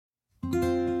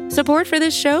Support for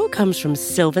this show comes from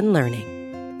Sylvan Learning.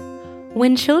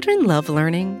 When children love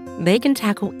learning, they can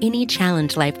tackle any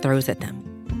challenge life throws at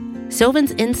them.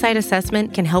 Sylvan's Insight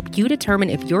Assessment can help you determine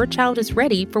if your child is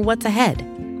ready for what's ahead.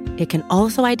 It can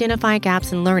also identify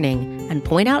gaps in learning and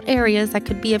point out areas that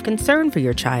could be of concern for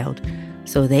your child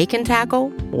so they can tackle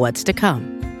what's to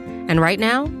come. And right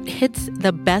now, it's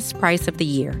the best price of the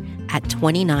year at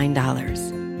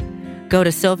 $29. Go to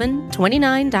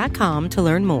sylvan29.com to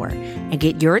learn more and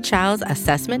get your child's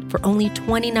assessment for only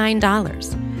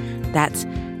 $29. That's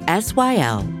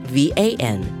SYLVAN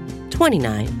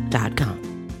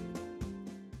 29.com.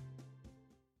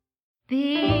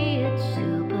 Be it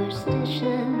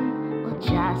superstition or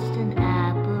just an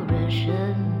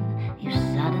apparition, you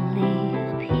suddenly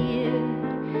appear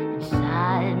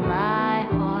inside my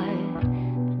heart.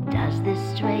 But does this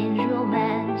strange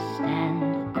romance stand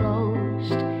a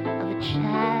ghost of a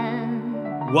chance?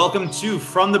 Welcome to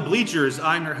From the Bleachers.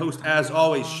 I'm your host, as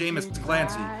always, Seamus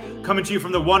Clancy, coming to you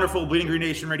from the wonderful Bleeding Green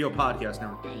Nation Radio Podcast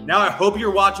Network. Now, I hope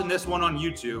you're watching this one on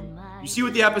YouTube. You see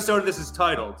what the episode of this is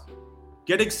titled.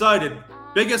 Get excited.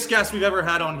 Biggest guest we've ever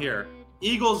had on here.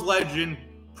 Eagles legend,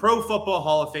 Pro Football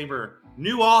Hall of Famer,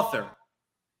 new author,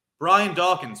 Brian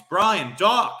Dawkins. Brian,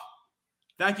 Doc,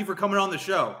 thank you for coming on the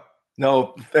show.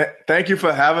 No, thank you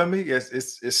for having me.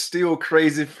 It's still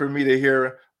crazy for me to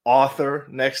hear author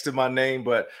next to my name,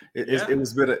 but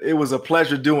it was a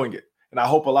pleasure doing it. And I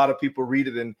hope a lot of people read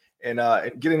it and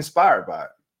get inspired by it.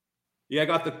 Yeah, I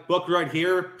got the book right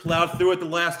here, plowed through it the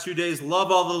last 2 days.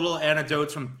 Love all the little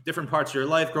anecdotes from different parts of your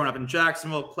life, growing up in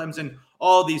Jacksonville, Clemson,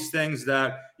 all these things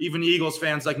that even Eagles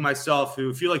fans like myself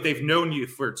who feel like they've known you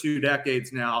for 2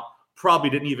 decades now probably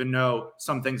didn't even know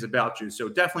some things about you. So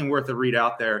definitely worth a read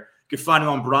out there. You can find it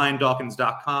on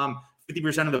briandawkins.com.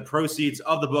 50% of the proceeds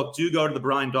of the book do go to the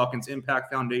Brian Dawkins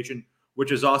Impact Foundation,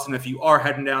 which is awesome. If you are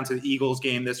heading down to the Eagles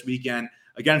game this weekend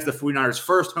against the 49ers,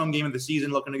 first home game of the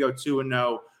season, looking to go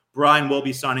 2-0, Brian will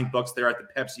be signing books there at the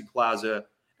Pepsi Plaza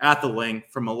at the link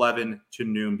from 11 to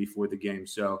noon before the game.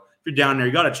 So if you're down there,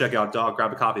 you got to check out Doc,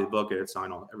 grab a copy of the book, get it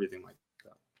signed, on everything like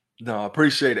that. No, I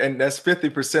appreciate it. And that's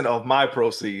 50% of my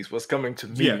proceeds. What's coming to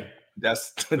me. Yeah.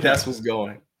 That's what's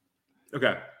going.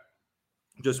 Okay.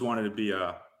 Just wanted to be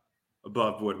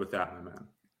above board with that, my man.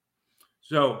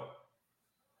 So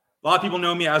a lot of people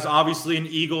know me as obviously an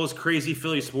Eagles crazy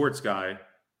Philly sports guy.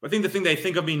 I think the thing they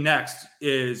think of me next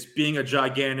is being a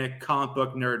gigantic comic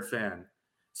book nerd fan.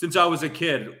 Since I was a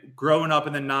kid, growing up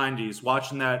in the 90s,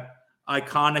 watching that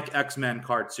iconic X-Men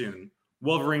cartoon,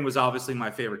 Wolverine was obviously my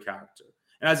favorite character.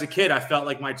 And as a kid, I felt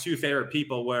like my two favorite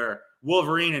people were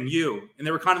Wolverine and you, and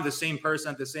they were kind of the same person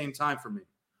at the same time for me.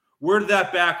 Where did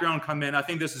that background come in? I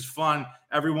think this is fun.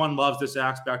 Everyone loves this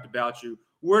aspect about you.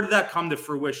 Where did that come to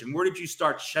fruition? Where did you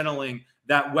start channeling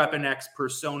that Weapon X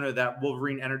persona, that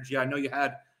Wolverine energy? I know you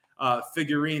had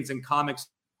figurines and comics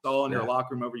all in your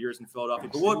locker room over years in Philadelphia.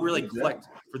 But what really clicked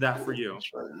for that for you?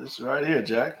 It's right here,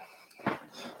 Jack.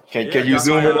 Can you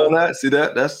zoom in on that? See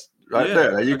that? That's right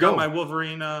there. There you go. Got my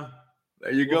Wolverine.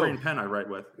 There you go. Wolverine pen I write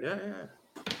with. Yeah.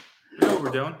 You know what we're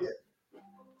doing. Yeah.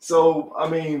 So I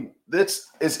mean,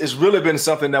 it's really been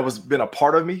something that been a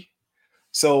part of me.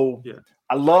 So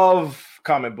I love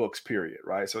comic books. Period.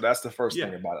 Right. So that's the first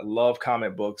thing about it. I love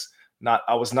comic books.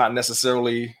 I was not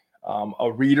necessarily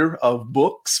a reader of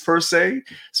books per se.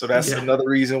 So that's another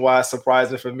reason why it's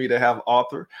surprising for me to have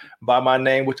author by my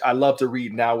name, which I love to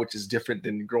read now, which is different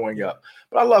than growing up.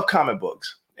 But I love comic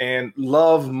books and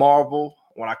love Marvel.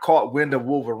 When I caught wind of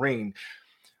Wolverine,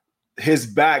 his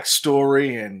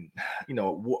backstory and,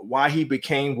 why he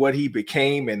became what he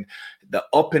became and the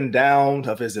up and down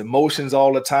of his emotions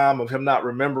all the time, of him not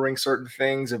remembering certain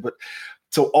things. But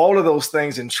so all of those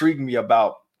things intrigued me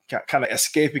about kind of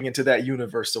escaping into that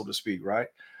universe, so to speak, right?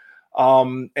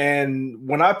 And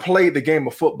when I played the game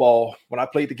of football, when I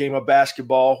played the game of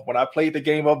basketball, when I played the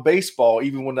game of baseball,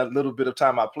 even when that little bit of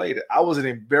time I played it, I was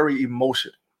very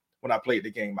emotional when I played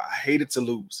the game. I hated to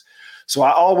lose. So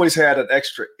I always had an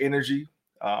extra energy.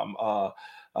 I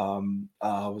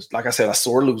was, like I said, a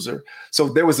sore loser. So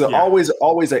there was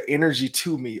always an energy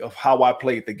to me of how I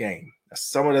played the game.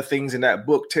 Some of the things in that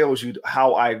book tells you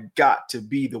how I got to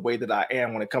be the way that I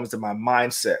am when it comes to my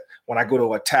mindset, when I go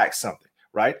to attack something,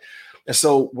 right? And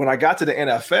so when I got to the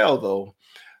NFL, though,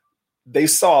 they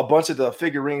saw a bunch of the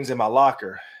figurines in my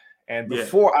locker. And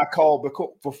before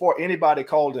anybody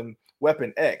called him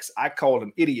Weapon X, I called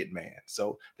him Idiot Man.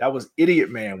 So that was Idiot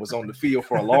Man was on the field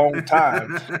for a long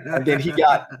time. And then he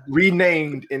got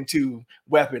renamed into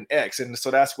Weapon X. And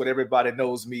so that's what everybody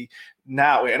knows me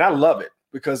now. And I love it.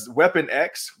 Because Weapon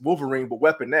X, Wolverine, but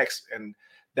Weapon X, and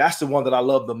that's the one that I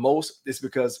love the most. Is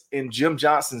because in Jim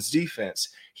Johnson's defense,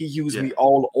 he used Yeah. me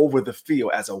all over the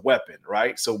field as a weapon,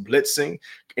 right? So blitzing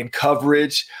in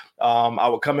coverage, I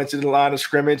would come into the line of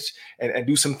scrimmage and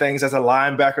do some things as a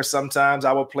linebacker. Sometimes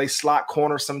I would play slot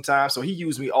corner sometimes. So he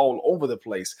used me all over the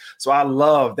place. So I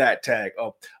love that tag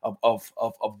of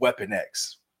Weapon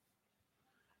X.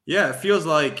 Yeah, it feels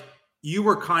like you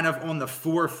were kind of on the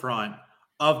forefront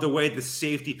of the way the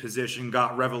safety position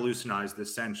got revolutionized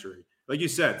this century. Like you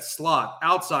said, slot,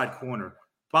 outside corner,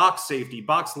 box safety,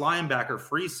 box linebacker,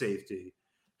 free safety.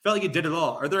 Felt like you did it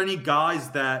all. Are there any guys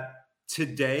that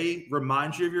today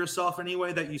remind you of yourself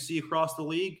anyway that you see across the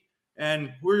league?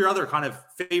 And who are your other kind of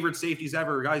favorite safeties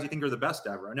ever, or guys you think are the best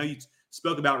ever? I know you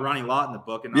spoke about Ronnie Lott in the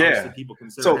book, and obviously people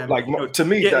consider him. Like, to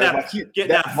me, getting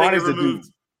that finger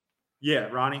removed. Yeah,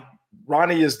 Ronnie.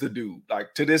 Ronnie is the dude.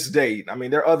 Like, to this day, I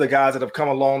mean, there are other guys that have come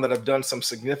along that have done some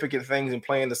significant things in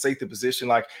playing the safety position.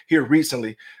 Like here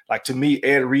recently, like to me,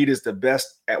 Ed Reed is the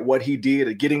best at what he did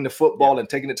at getting the football and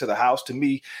taking it to the house. To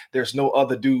me, there's no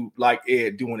other dude like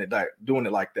Ed doing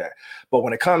it like that. But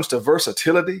when it comes to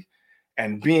versatility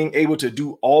and being able to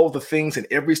do all the things in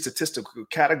every statistical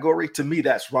category, to me,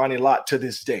 that's Ronnie Lott to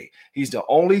this day. He's the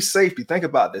only safety. Think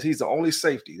about this. He's the only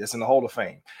safety that's in the Hall of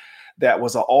Fame that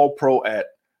was an all-pro at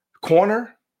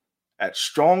corner, at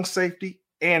strong safety,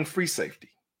 and free safety.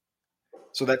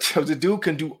 So that the dude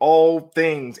can do all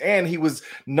things. And he was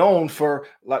known for,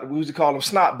 like we used to call them,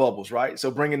 snot bubbles, right?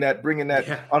 So bringing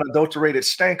that unadulterated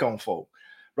stank on folk,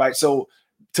 right? So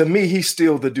to me, he's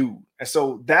still the dude. And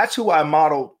so that's who I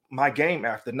model my game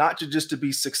after, not just to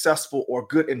be successful or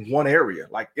good in one area,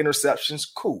 like interceptions,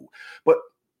 cool. But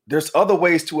there's other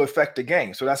ways to affect the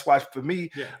game. So that's why for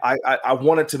me, I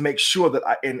wanted to make sure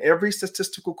that in every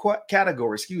statistical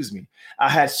category, I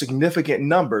had significant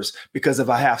numbers, because if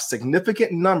I have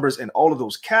significant numbers in all of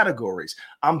those categories,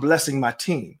 I'm blessing my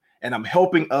team and I'm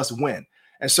helping us win.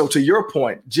 And so to your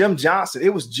point, Jim Johnson,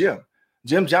 it was Jim.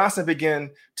 Jim Johnson began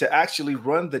to actually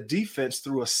run the defense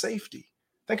through a safety.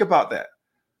 Think about that.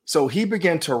 So he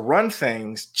began to run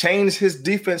things, change his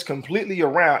defense completely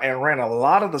around, and ran a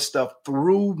lot of the stuff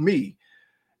through me.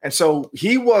 And so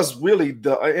he was really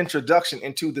the introduction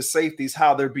into the safeties,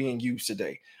 how they're being used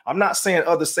today. I'm not saying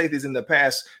other safeties in the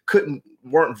past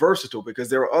weren't versatile, because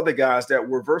there were other guys that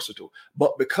were versatile.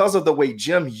 But because of the way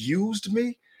Jim used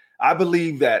me, I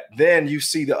believe that then you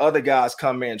see the other guys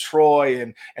come in,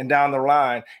 Troy and down the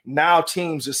line. Now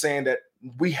teams are saying that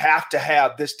we have to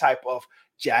have this type of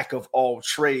jack of all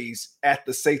trades at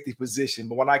the safety position.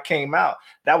 But when I came out,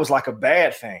 that was like a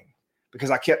bad thing,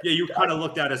 because I kept. Yeah, you kind of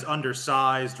looked at as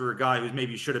undersized, or a guy who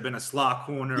maybe should have been a slot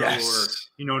corner,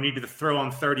 or, needed to throw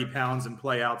on 30 pounds and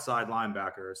play outside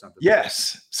linebacker or something.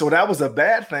 Yes. So that was a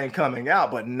bad thing coming out.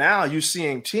 But now you're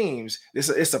seeing teams,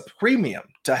 it's a premium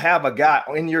to have a guy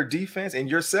in your defense, in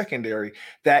your secondary,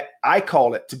 that I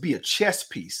call it to be a chess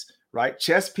piece. Right?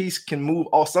 Chess piece can move,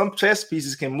 some chess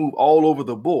pieces can move all over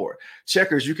the board.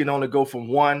 Checkers, you can only go from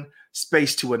one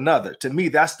space to another. To me,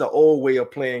 that's the old way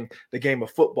of playing the game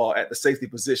of football at the safety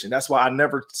position. That's why I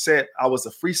never said I was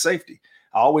a free safety.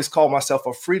 I always call myself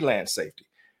a freelance safety,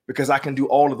 because I can do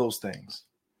all of those things.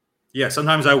 Yeah,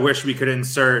 sometimes I wish we could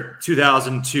insert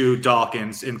 2002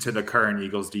 Dawkins into the current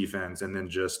Eagles defense and then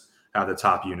just have the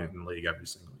top unit in the league every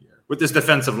single year. With this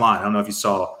defensive line, I don't know if you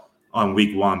saw on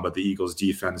week one, but the Eagles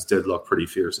defense did look pretty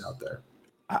fierce out there.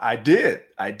 I did.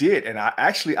 And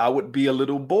I would be a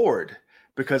little bored,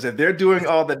 because if they're doing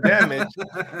all the damage,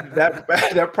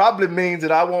 that probably means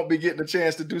that I won't be getting a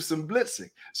chance to do some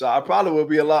blitzing. So I probably will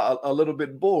be a little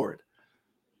bit bored.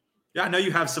 Yeah, I know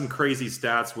you have some crazy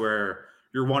stats where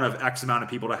you're one of X amount of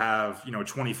people to have,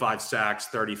 25 sacks,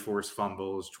 30 forced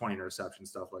fumbles, 20 interceptions,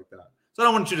 stuff like that. So I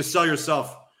don't want you to sell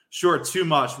yourself short too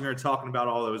much when you're talking about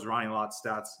all those Ronnie Lott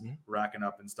stats racking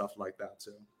up and stuff like that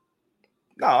too.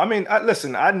 No, I mean,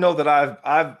 listen, I know that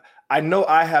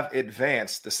I have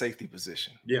advanced the safety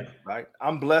position. Yeah. Right.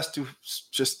 I'm blessed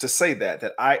to say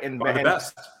that I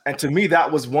advanced. And to me,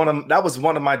 that was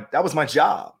my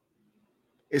job,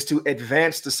 is to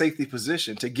advance the safety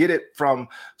position, to get it from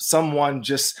someone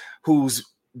just who's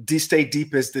stay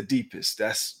deep as the deepest.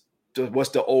 That's what's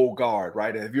the old guard,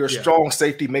 right? If you're a strong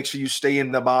safety, make sure you stay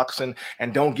in the box and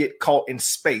don't get caught in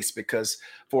space, because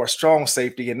for a strong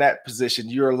safety in that position,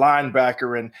 you're a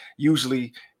linebacker, and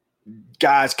usually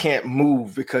guys can't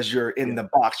move because you're in the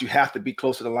box. You have to be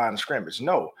close to the line of scrimmage.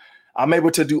 No, I'm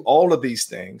able to do all of these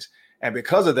things. And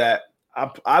because of that,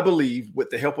 I believe with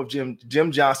the help of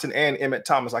Jim Johnson and Emmett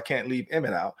Thomas, I can't leave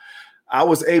Emmett out, I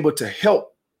was able to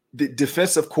help the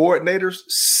defensive coordinators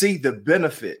see the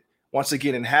benefit, once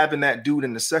again, in having that dude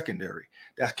in the secondary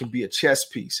that can be a chess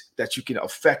piece, that you can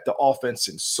affect the offense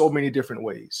in so many different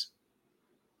ways.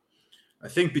 I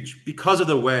think because of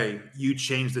the way you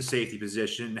changed the safety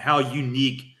position and how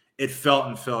unique it felt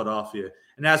in Philadelphia.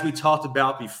 And as we talked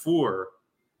about before,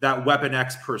 that Weapon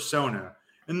X persona.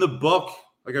 In the book,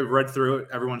 like I've read through it,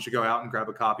 everyone should go out and grab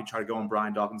a copy, try to go on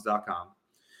BrianDawkins.com.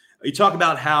 You talk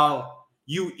about how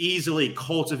you easily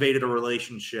cultivated a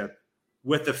relationship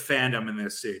with the fandom in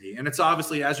this city. And it's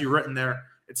obviously, as you've written there,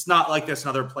 it's not like this in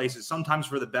other places, sometimes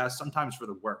for the best, sometimes for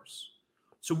the worst.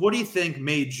 So what do you think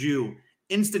made you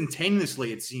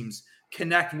instantaneously, it seems,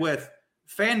 connect with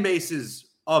fan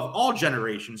bases of all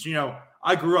generations? You know,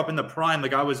 I grew up in the prime,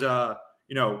 like I was,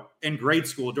 in grade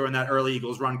school during that early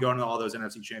Eagles run, going to all those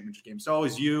NFC championship games. So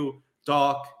always you,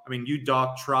 Doc,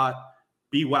 Trot,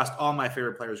 B. West, all my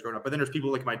favorite players growing up. But then there's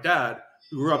people like my dad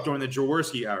who grew up during the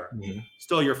Jaworski era. Mm-hmm.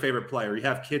 Still your favorite player. You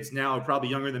have kids now, probably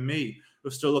younger than me, who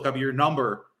still look up your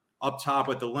number up top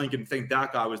with the link and think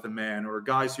that guy was the man. Or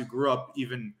guys who grew up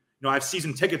even, I have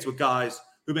season tickets with guys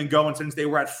who've been going since they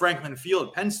were at Franklin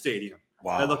Field, Penn Stadium.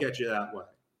 Wow. I look at you that way.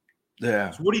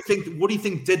 Yeah. So what do you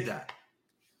think did that?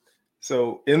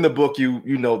 So in the book, you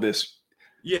know this.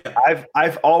 Yeah.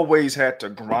 I've always had to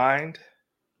grind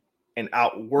and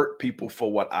outwork people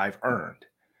for what I've earned.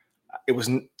 It was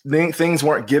things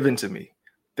weren't given to me.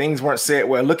 Things weren't said,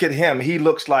 well, look at him. He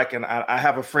looks like, and I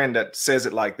have a friend that says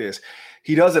it like this.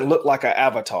 He doesn't look like an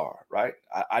avatar, right?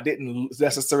 I didn't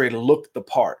necessarily look the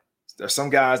part. There's some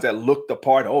guys that look the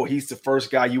part. Oh, he's the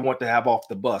first guy you want to have off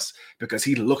the bus because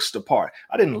he looks the part.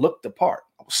 I didn't look the part.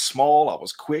 I was small. I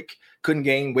was quick. Couldn't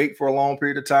gain weight for a long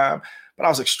period of time, but I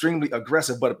was extremely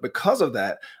aggressive. But because of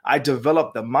that, I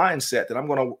developed the mindset that I'm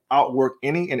going to outwork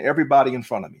any and everybody in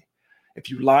front of me. If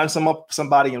you line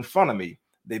somebody in front of me,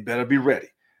 they better be ready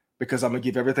because I'm going to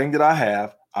give everything that I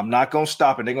have. I'm not going to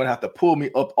stop, and they're going to have to pull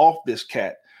me up off this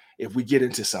cat if we get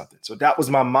into something. So that was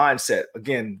my mindset.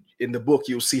 Again, in the book,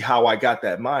 you'll see how I got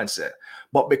that mindset.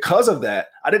 But because of that,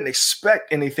 I didn't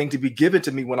expect anything to be given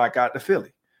to me when I got to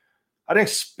Philly. I didn't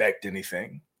expect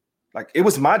anything. Like, it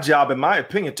was my job, in my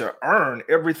opinion, to earn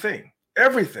everything.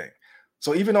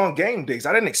 So even on game days,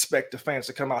 I didn't expect the fans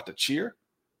to come out to cheer.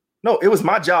 No, it was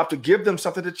my job to give them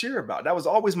something to cheer about. That was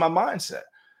always my mindset.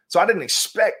 So I didn't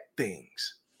expect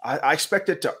things. I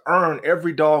expected to earn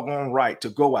every doggone right to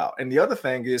go out. And the other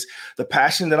thing is the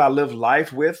passion that I live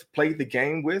life with, play the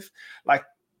game with, like,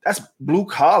 that's blue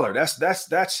collar. That's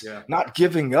not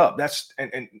giving up. That's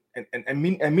and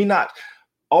me not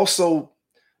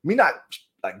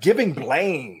like giving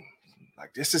blame.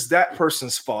 Like, this is that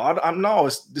person's fault.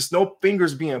 There's no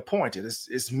fingers being pointed.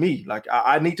 It's me. Like,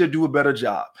 I need to do a better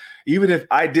job. Even if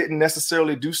I didn't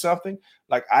necessarily do something,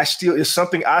 like, it's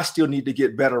something I still need to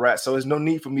get better at. So there's no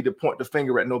need for me to point the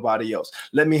finger at nobody else.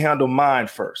 Let me handle mine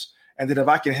first. And then if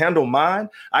I can handle mine,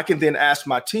 I can then ask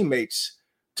my teammates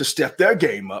to step their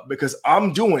game up because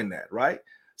I'm doing that, right?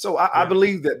 So I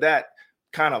believe that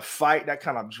kind of fight, that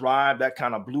kind of drive, that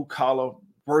kind of blue collar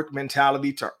work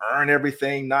mentality to earn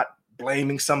everything, not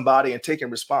blaming somebody and taking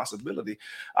responsibility.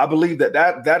 I believe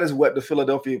that is what the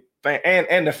Philadelphia fan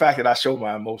and the fact that I show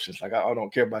my emotions. Like, I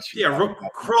don't care about you. Yeah,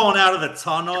 crawling out of the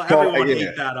tunnel. Everyone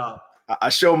ate that up. I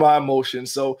show my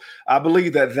emotions. So I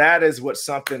believe that is what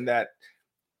something that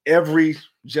every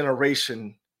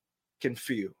generation can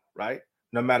feel, right?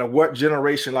 No matter what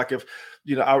generation. Like, if,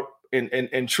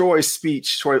 in Troy's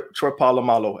speech, Troy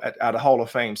Polamalu at a Hall of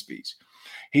Fame speech,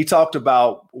 he talked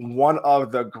about one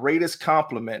of the greatest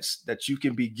compliments that you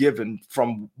can be given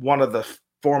from one of the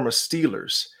former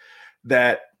Steelers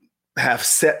that have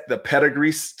set the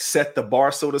pedigree, set the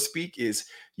bar, so to speak, is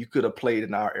you could have played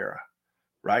in our era,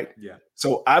 right? Yeah.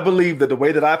 So I believe that the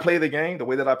way that I play the game, the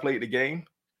way that I played the game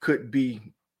could be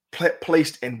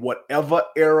placed in whatever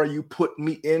era you put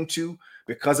me into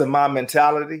because of my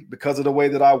mentality, because of the way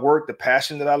that I work, the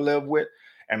passion that I live with,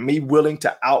 and me willing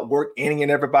to outwork any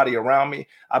and everybody around me.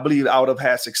 I believe I would have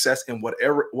had success in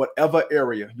whatever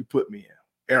area you put me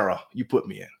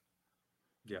in.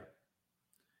 Yeah.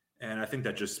 And I think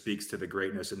that just speaks to the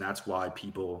greatness, and that's why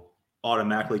people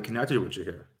automatically connected with you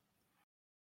here.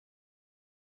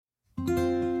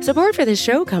 Support for this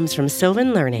show comes from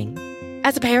Sylvan Learning.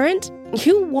 As a parent,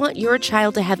 you want your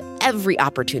child to have every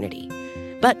opportunity,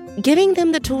 but giving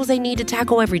them the tools they need to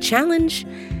tackle every challenge,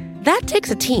 that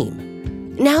takes a team.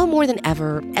 Now more than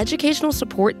ever, educational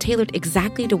support tailored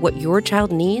exactly to what your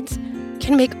child needs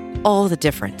can make all the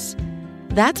difference.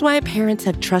 That's why parents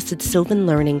have trusted Sylvan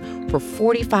Learning for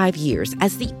 45 years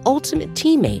as the ultimate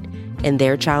teammate in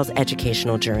their child's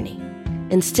educational journey,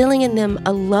 instilling in them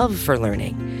a love for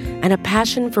learning and a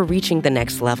passion for reaching the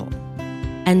next level.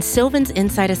 And Sylvan's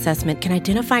Insight Assessment can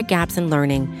identify gaps in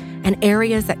learning and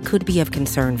areas that could be of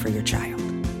concern for your child.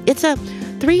 It's a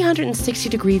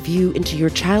 360-degree view into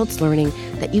your child's learning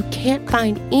that you can't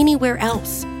find anywhere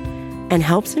else, and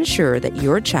helps ensure that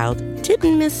your child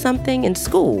didn't miss something in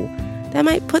school that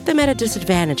might put them at a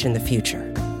disadvantage in the future.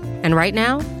 And right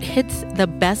now, it's the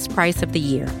best price of the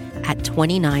year at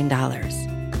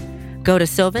 $29. Go to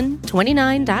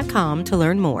sylvan29.com to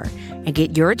learn more and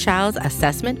get your child's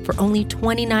assessment for only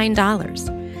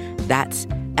 $29. That's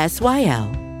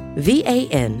SYLVAN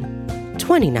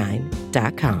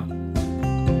 29.com.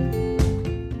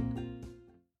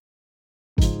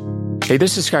 Hey,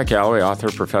 this is Scott Galloway,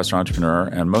 author, professor, entrepreneur,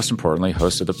 and most importantly,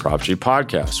 host of the Prop G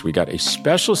podcast. We got a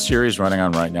special series running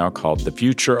on right now called The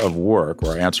Future of Work,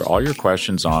 where I answer all your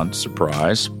questions on,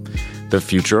 surprise, the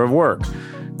future of work.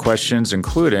 Questions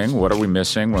including, what are we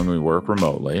missing when we work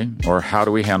remotely? Or how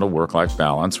do we handle work-life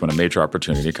balance when a major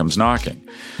opportunity comes knocking?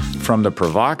 From the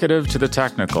provocative to the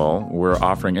technical, we're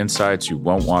offering insights you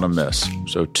won't want to miss.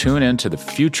 So tune in to The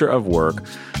Future of Work,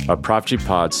 a Prop G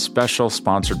Pod special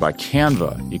sponsored by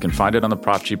Canva. You can find it on the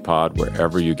Prop G Pod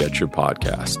wherever you get your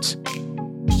podcasts.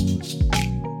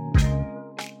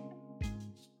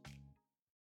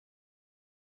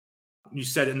 You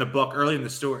said in the book early in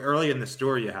the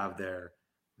story you have there,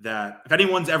 that if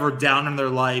anyone's ever down in their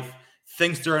life,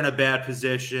 thinks they're in a bad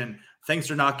position, thinks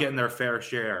they're not getting their fair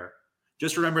share,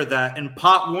 just remember that in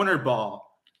Pop Warner Ball,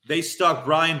 they stuck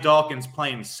Brian Dawkins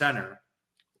playing center,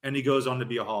 and he goes on to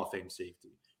be a Hall of Fame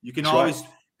safety. You can always,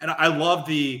 and I love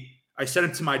I sent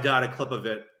it to my dad, a clip of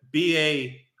it, be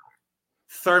a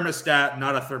thermostat,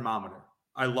 not a thermometer.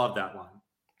 I love that line.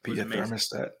 Be a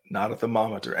thermostat, not a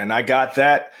thermometer. And I got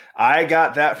that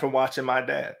from watching my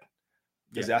dad.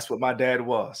 Because that's what my dad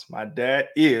was. My dad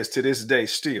is, to this day,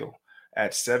 still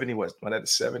at 70, my dad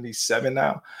is 77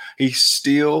 now. He's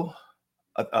still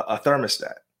a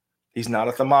thermostat. He's not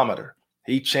a thermometer.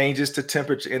 He changes the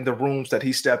temperature in the rooms that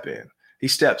he steps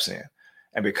in.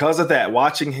 And because of that,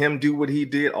 watching him do what he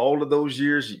did all of those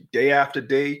years, day after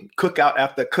day, cookout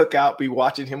after cookout, be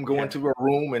watching him go into a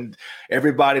room and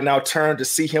everybody now turn to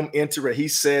see him enter it. He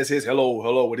says his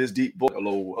hello with his deep voice,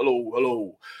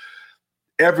 hello.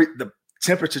 The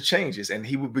temperature changes, and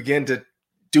he would begin to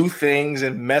do things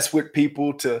and mess with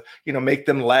people to, make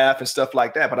them laugh and stuff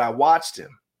like that. But I watched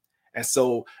him. And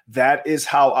so that is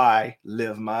how I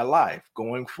live my life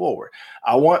going forward.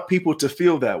 I want people to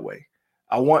feel that way.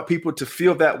 I want people to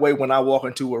feel that way when I walk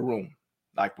into a room.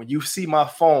 Like when you see my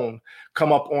phone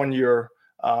come up on your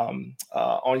phone,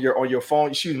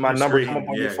 excuse me, my number screen. Come up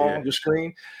on your phone, your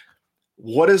screen.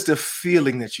 What is the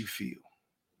feeling that you feel?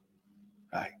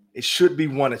 Right. It should be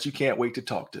one that you can't wait to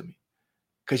talk to me,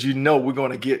 because we're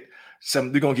going to get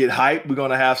hype. We're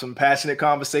going to have some passionate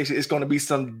conversation. It's going to be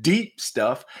some deep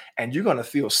stuff, and you're going to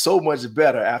feel so much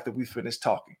better after we finish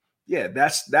talking. Yeah,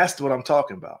 that's what I'm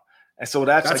talking about. And so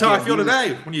that's how I feel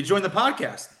today when you join the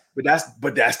podcast. But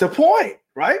that's the point,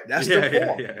 right? That's the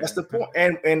point. Yeah. That's the point.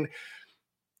 And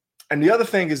the other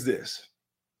thing is this: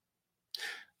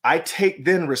 I take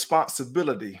then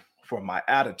responsibility for my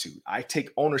attitude. I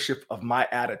take ownership of my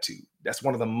attitude. That's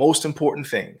one of the most important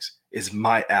things, is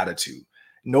my attitude.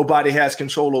 Nobody has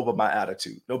control over my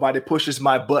attitude. Nobody pushes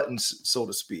my buttons, so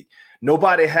to speak.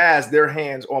 Nobody has their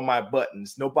hands on my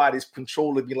buttons. Nobody's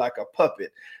controlling me like a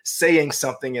puppet, saying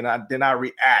something and then I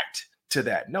react to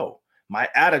that. No, my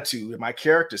attitude and my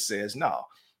character says, no,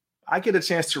 I get a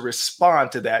chance to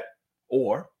respond to that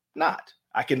or not.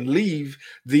 I can leave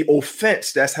the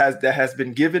offense that has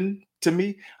been given to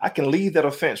me. I can leave that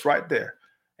offense right there,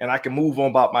 and I can move on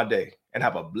about my day and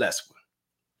have a blessed one.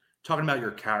 Talking about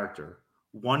your character,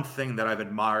 one thing that I've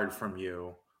admired from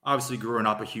you, obviously growing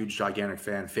up a huge, gigantic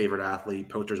fan, favorite athlete,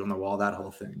 posters on the wall, that whole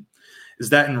thing,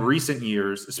 is that in recent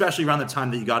years, especially around the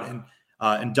time that you got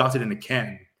inducted into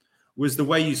Ken, was the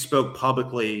way you spoke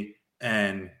publicly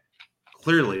and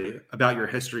clearly about your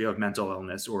history of mental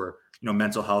illness or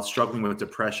mental health, struggling with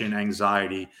depression,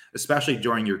 anxiety, especially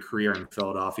during your career in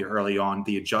Philadelphia early on,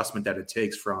 the adjustment that it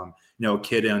takes from, a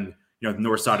kid in, the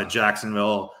north side of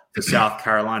Jacksonville to South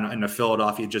Carolina and to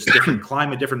Philadelphia, just different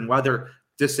climate, different weather,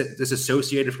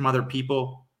 disassociated from other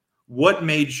people. What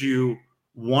made you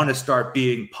want to start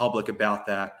being public about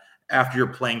that after your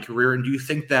playing career? And do you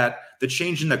think that the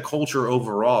change in the culture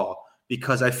overall,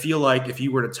 because I feel like if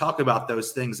you were to talk about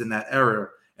those things in that era,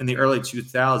 in the early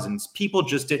 2000s, people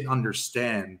just didn't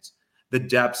understand the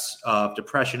depths of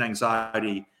depression,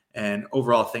 anxiety, and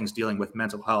overall things dealing with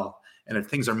mental health. And if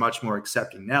things are much more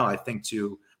accepting now, I think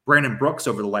too, Brandon Brooks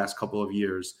over the last couple of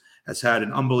years has had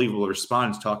an unbelievable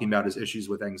response talking about his issues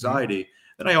with anxiety.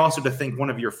 Then I also to think one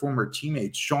of your former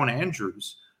teammates, Sean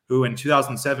Andrews, who in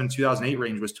 2007, 2008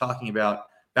 range was talking about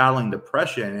battling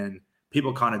depression, and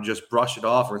people kind of just brushed it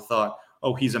off or thought,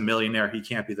 oh, he's a millionaire, he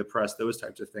can't be depressed, those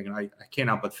types of things. And I can't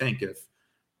help but think if,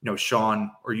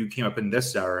 Sean or you came up in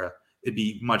this era, it'd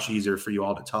be much easier for you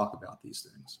all to talk about these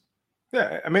things.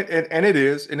 Yeah, I mean, and it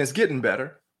is, and it's getting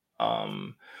better.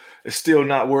 It's still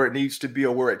not where it needs to be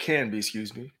or where it can be,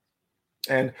 excuse me.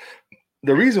 And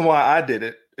the reason why I did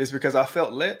it is because I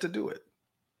felt led to do it.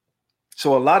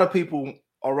 So a lot of people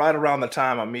are right around the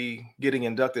time of me getting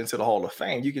inducted into the Hall of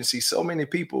Fame. You can see so many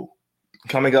people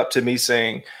coming up to me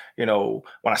saying, when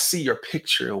I see your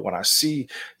picture, when I see,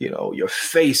 your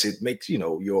face, it makes,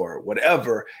 your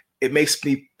whatever, it makes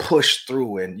me push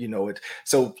through. And,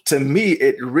 so to me,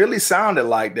 it really sounded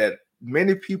like that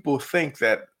many people think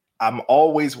that I'm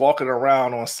always walking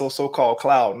around on so-called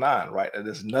cloud nine, right? And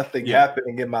there's nothing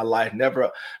happening in my life.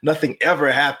 Nothing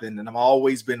ever happened. And I've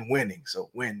always been winning. So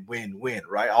win,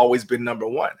 right? Always been number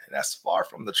one. And that's far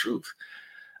from the truth.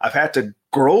 I've had to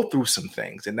grow through some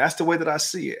things. And that's the way that I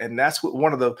see it. And that's what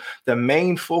one of the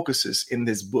main focuses in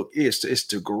this book is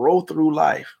to grow through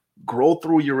life, grow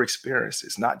through your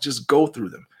experiences, not just go through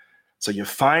them. So you're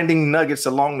finding nuggets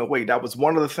along the way. That was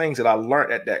one of the things that I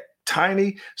learned at that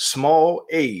tiny, small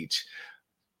age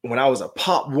when I was a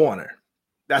Pop Warner.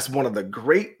 That's one of the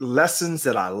great lessons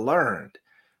that I learned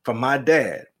from my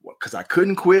dad, because I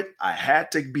couldn't quit. I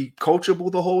had to be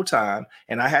coachable the whole time,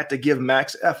 and I had to give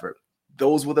max effort.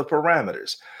 Those were the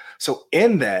parameters. So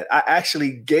in that, I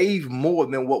actually gave more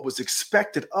than what was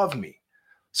expected of me.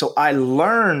 So I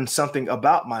learned something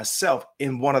about myself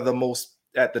in one of the most,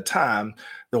 at the time,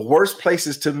 the worst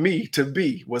places to me to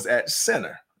be was at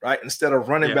center, right? Instead of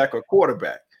running back or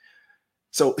quarterback.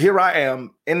 So here I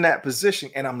am in that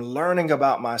position, and I'm learning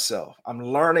about myself. I'm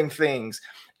learning things,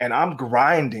 and I'm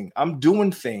grinding. I'm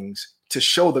doing things to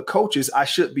show the coaches I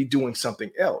should be doing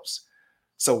something else.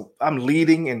 So I'm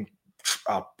leading, and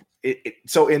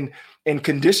so in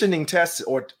conditioning tests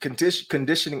or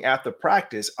conditioning after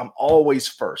practice, I'm always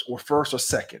first or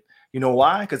second. You know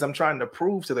why? Because I'm trying to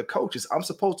prove to the coaches I'm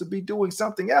supposed to be doing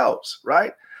something else,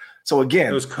 right? So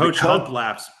again, those coach hump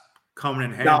laps coming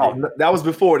in handy. No, that was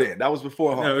before then. That was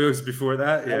before hump. No, it was before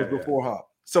that. Yeah, that was before hump.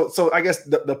 So I guess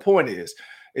the point is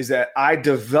that I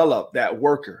developed that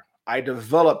worker. I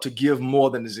developed to give more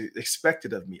than is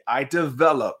expected of me. I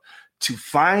developed to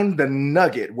find the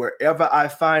nugget wherever I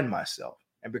find myself.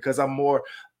 And because I'm more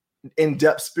in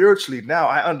depth spiritually now,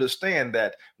 I understand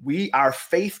that our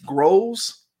faith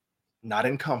grows not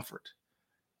in comfort.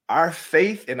 Our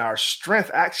faith and our strength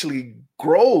actually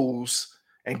grows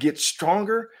and gets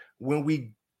stronger when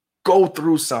we go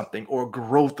through something or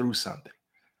grow through something.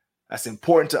 That's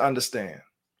important to understand.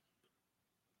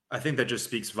 I think that just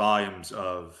speaks volumes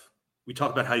of, we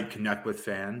talk about how you connect with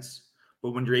fans,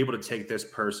 but when you're able to take this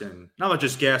person, not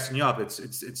just gassing you up, it's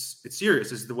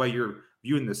serious. It's the way you're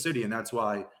viewing the city. And that's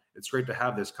why it's great to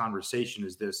have this conversation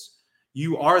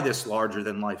you are this larger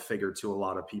than life figure to a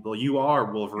lot of people. You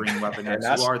are Wolverine Weapon X.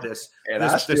 You are this person.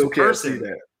 I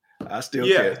still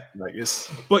can't.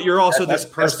 But you're also this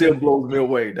person. That still blows me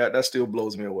away. That still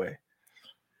blows me away.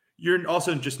 You're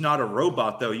also just not a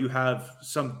robot, though. You have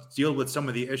deal with some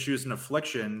of the issues and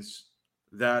afflictions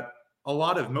that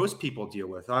most people deal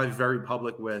with. I'm very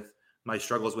public with my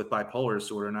struggles with bipolar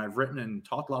disorder, and I've written and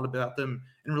talked a lot about them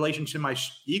in relation to my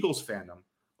Eagles fandom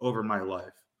over my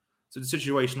life. So in a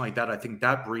situation like that, I think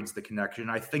that breeds the connection.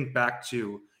 I think back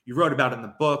to, you wrote about it in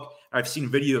the book. I've seen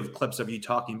video clips of you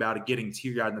talking about it, getting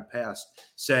teary-eyed in the past,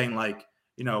 saying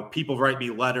people write me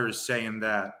letters saying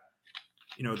that,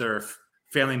 they're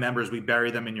family members, we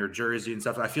bury them in your jersey and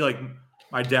stuff. I feel like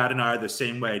my dad and I are the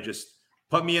same way. Just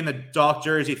put me in the Doc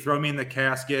jersey, throw me in the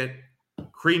casket,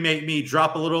 cremate me,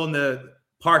 drop a little in the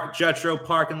Jetro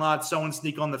parking lot, someone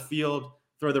sneak on the field,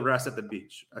 throw the rest at the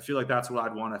beach. I feel like that's what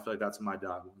I'd want. I feel like that's what my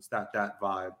dad wants, that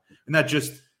vibe. And that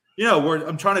just,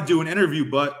 I'm trying to do an interview,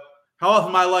 but how often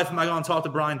in my life am I going to talk to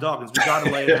Brian Dawkins? We got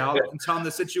to lay it out and tell him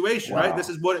the situation, right? This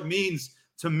is what it means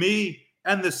to me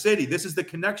and the city. This is the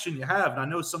connection you have. And I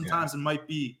know sometimes it might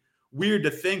be weird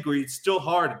to think, or it's still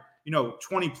hard,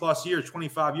 20 plus years,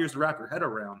 25 years to wrap your head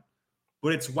around,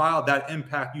 but it's wild that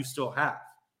impact you still have.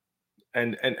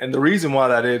 And the reason why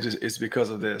that is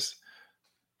because of this.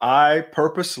 I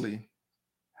purposely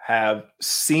have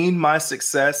seen my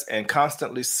success and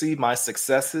constantly see my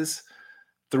successes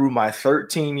through my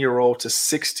 13-year-old to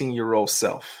 16-year-old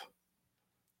self.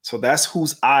 So that's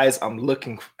whose eyes I'm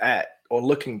looking at or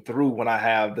looking through when I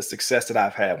have the success that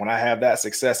I've had. When I have that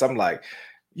success, I'm like,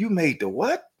 you made the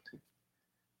what?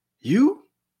 You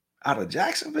out of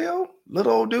Jacksonville,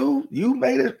 little old dude, you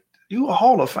made it. You a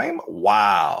Hall of Famer?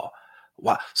 Wow.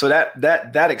 So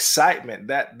that excitement,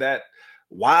 that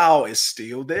wow is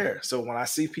still there. So when I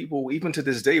see people, even to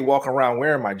this day, walking around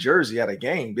wearing my jersey at a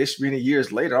game, this many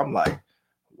years later, I'm like,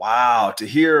 wow, to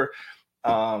hear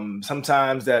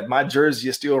sometimes that my jersey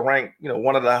is still ranked,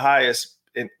 one of the highest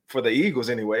for the Eagles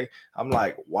anyway. I'm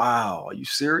like, wow, are you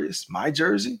serious? My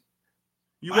jersey?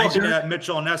 You walk into that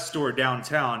Mitchell & Ness store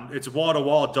downtown, it's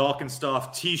wall-to-wall Dawkins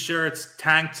stuff, T-shirts,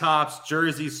 tank tops,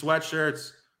 jerseys,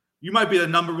 sweatshirts. You might be the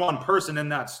number one person in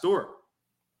that store.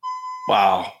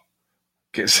 Wow.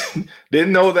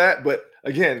 Didn't know that, but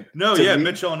again. No, yeah,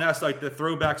 Mitchell & Ness, like the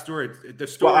throwback store. The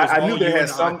store is I knew they had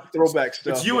some throwback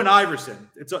stuff. It's you and Iverson.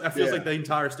 It feels like the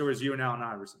entire store is you and Allen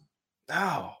Iverson.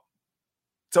 Wow.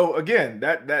 So again,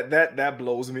 that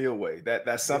blows me away.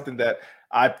 That's something that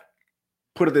I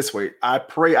put it this way. I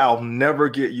pray I'll never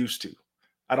get used to.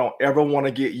 I don't ever want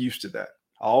to get used to that.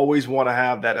 I always want to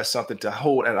have that as something to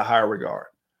hold at a higher regard.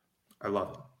 I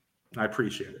love it. I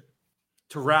appreciate it.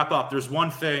 To wrap up, there's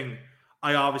one thing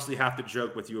I obviously have to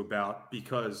joke with you about,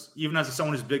 because even as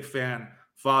someone who's a big fan,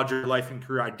 followed your life and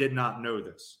career, I did not know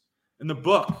this. In the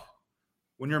book,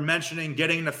 when you're mentioning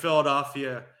getting into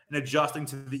Philadelphia and adjusting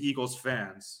to the Eagles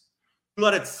fans, you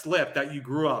let it slip that you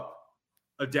grew up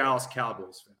a Dallas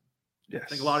Cowboys fan. Yes. I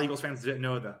think a lot of Eagles fans didn't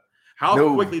know that.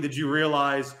 How quickly did you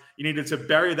realize you needed to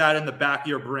bury that in the back of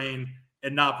your brain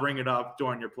and not bring it up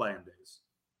during your playing days?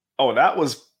 Oh, that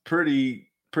was pretty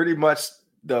much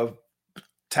the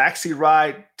taxi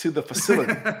ride to the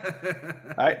facility.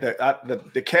 Right?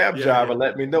 The cab driver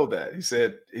let me know that. He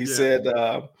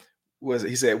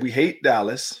said we hate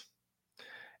Dallas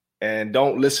and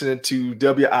don't listen to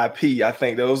WIP. I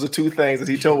think those are two things that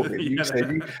he told me. He said,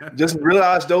 you just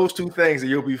realize those two things and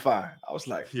you'll be fine. I was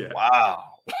like,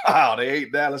 wow, they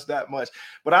hate Dallas that much.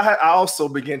 But I also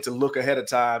began to look ahead of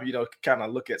time, kind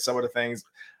of look at some of the things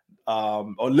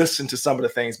or listen to some of the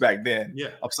things back then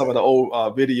of some of the old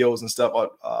videos and stuff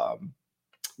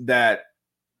that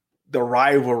the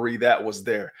rivalry that was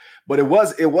there. But it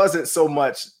wasn't so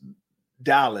much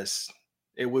Dallas.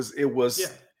 It was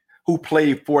who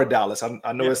played for Dallas.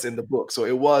 I know it's in the book. So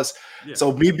it was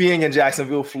so me being in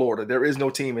Jacksonville, Florida, there is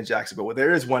no team in Jacksonville. Well,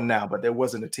 there is one now, but there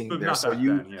wasn't a team there. So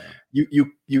you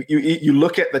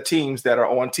look at the teams that are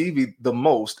on TV the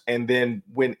most, and then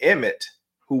when Emmett,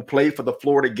 who played for the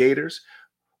Florida Gators,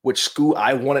 which school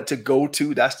I wanted to go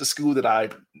to, that's the school that I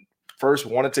first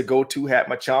wanted to go to, had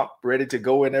my chomp ready to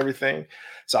go and everything.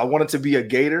 So I wanted to be a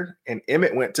Gator, and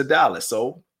Emmett went to Dallas.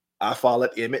 So I followed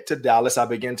Emmett to Dallas. I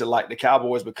began to like the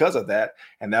Cowboys because of that.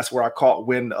 And that's where I caught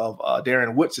wind of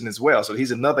Darren Woodson as well. So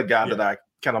he's another guy that I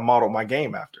kind of modeled my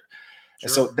game after. Sure.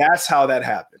 And so that's how that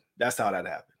happened.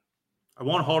 I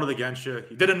won't hold it against you.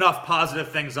 You did enough positive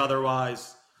things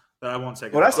otherwise that I won't take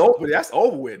it. Well, that's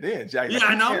over with then, Jack. Yeah,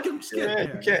 I know.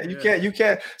 You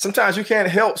can't. Sometimes you can't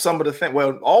help some of the things.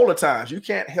 Well, all the times you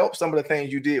can't help some of the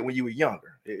things you did when you were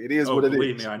younger. It is what it is.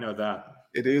 Believe me, I know that.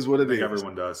 It is what it is.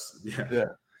 Everyone does. Yeah.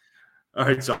 All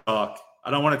right, Doc.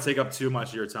 I don't want to take up too much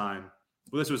of your time.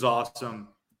 Well, this was awesome.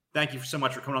 Thank you so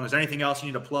much for coming on. Is there anything else you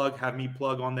need to plug? Have me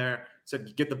plug on there.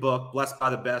 Said get the book, Blessed by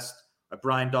the Best, at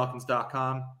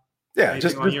BrianDawkins.com. Yeah,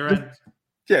 anything on your end?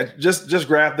 Yeah, just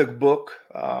grab the book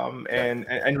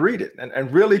and read it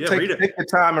and really take the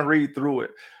time and read through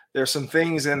it. There's some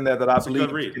things in there that I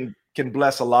believe can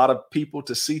bless a lot of people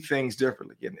to see things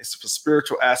differently. And it's a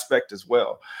spiritual aspect as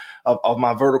well of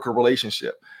my vertical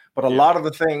relationship. But a lot of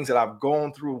the things that I've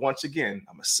gone through, once again,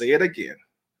 I'm going to say it again.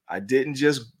 I didn't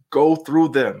just go through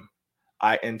them.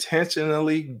 I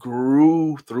intentionally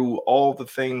grew through all the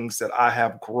things that I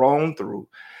have grown through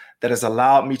that has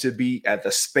allowed me to be at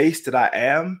the space that I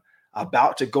am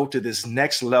about to go to this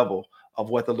next level of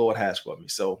what the Lord has for me.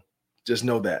 So just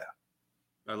know that.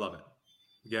 I love it.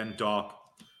 Again, Doc,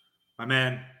 my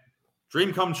man,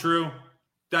 dream come true.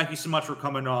 Thank you so much for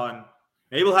coming on.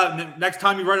 Maybe we'll have next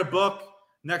time you write a book,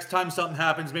 next time something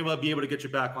happens, maybe we'll be able to get you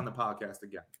back on the podcast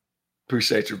again.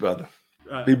 Appreciate you, brother.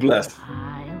 Be blessed.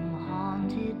 I am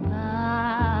haunted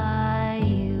by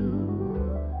you.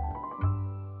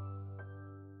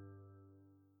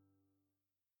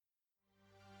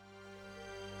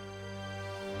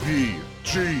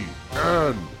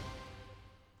 BGN.